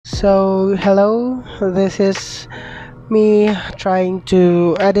So hello, this is me trying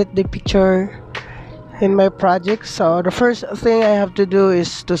to edit the picture in my project. So the first thing I have to do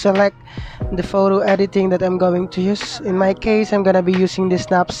is to select the photo editing that I'm going to use. In my case, I'm gonna be using the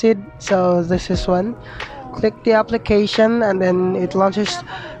Snapseed. So this is one. Click the application and then it launches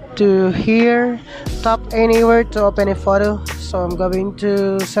to here. Tap anywhere to open a photo. So I'm going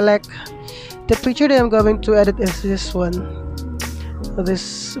to select the picture that I'm going to edit is this one.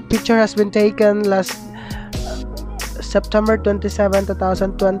 This picture has been taken last September 27,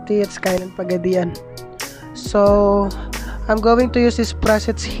 2020. It's kind of Pagadian. So I'm going to use these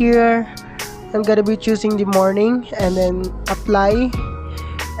presets here. I'm gonna be choosing the morning and then apply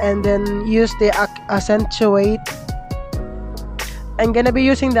and then use the accentuate. I'm gonna be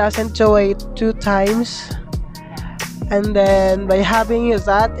using the accentuate 2 times, and then by having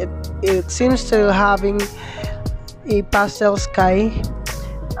that it seems to having a pastel sky.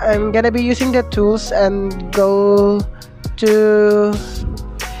 I'm gonna be using the tools and go to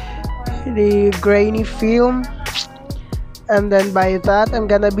the grainy film, and then by that I'm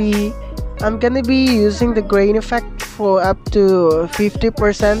gonna be using the grain effect for up to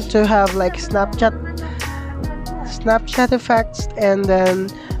 50% to have like Snapchat effects, and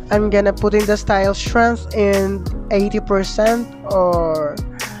then I'm gonna put in the style strength in 80% or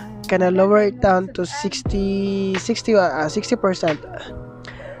gonna lower it down to 60%.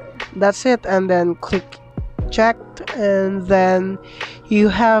 That's it, and then click checked, and then you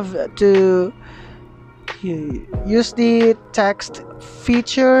have to use the text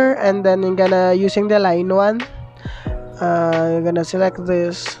feature, and then you're gonna using the line one. You're gonna select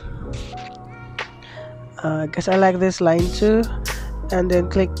this because I like this line too, and then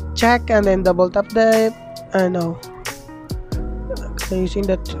click check and then double tap the no, using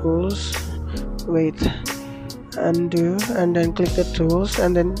the tools, wait, undo, and then click the tools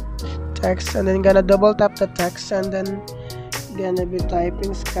and then text, and then gonna double tap the text, and then gonna be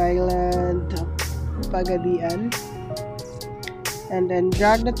typing Skyland Pagadian, and then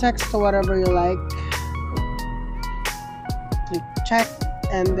drag the text to whatever you like, click check,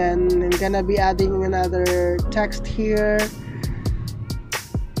 and then I'm gonna be adding another text here.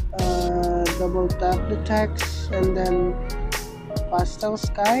 Double tap the text and then pastel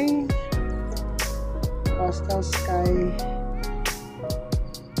sky,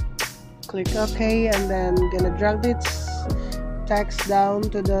 click OK, and then gonna drag this text down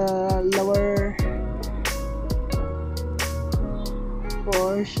to the lower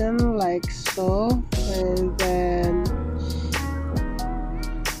portion like so, and then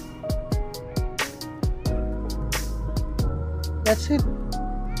that's it.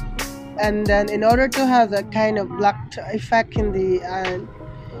 And then in order to have that kind of black effect in the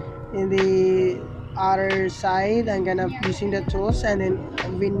other side, I'm gonna be using the tools and then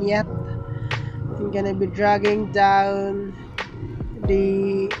vignette. I'm gonna be dragging down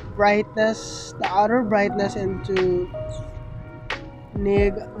the brightness, the outer brightness into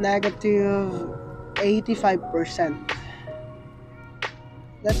negative 85%.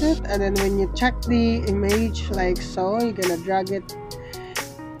 That's it. And then when you check the image like so, you're gonna drag it,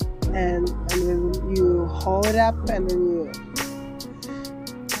 and when you hold it up, and then you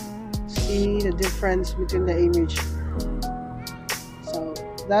see the difference between the image. So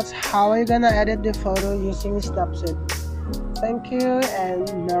that's how I'm gonna edit the photo using Snapseed. Thank you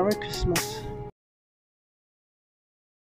and Merry Christmas.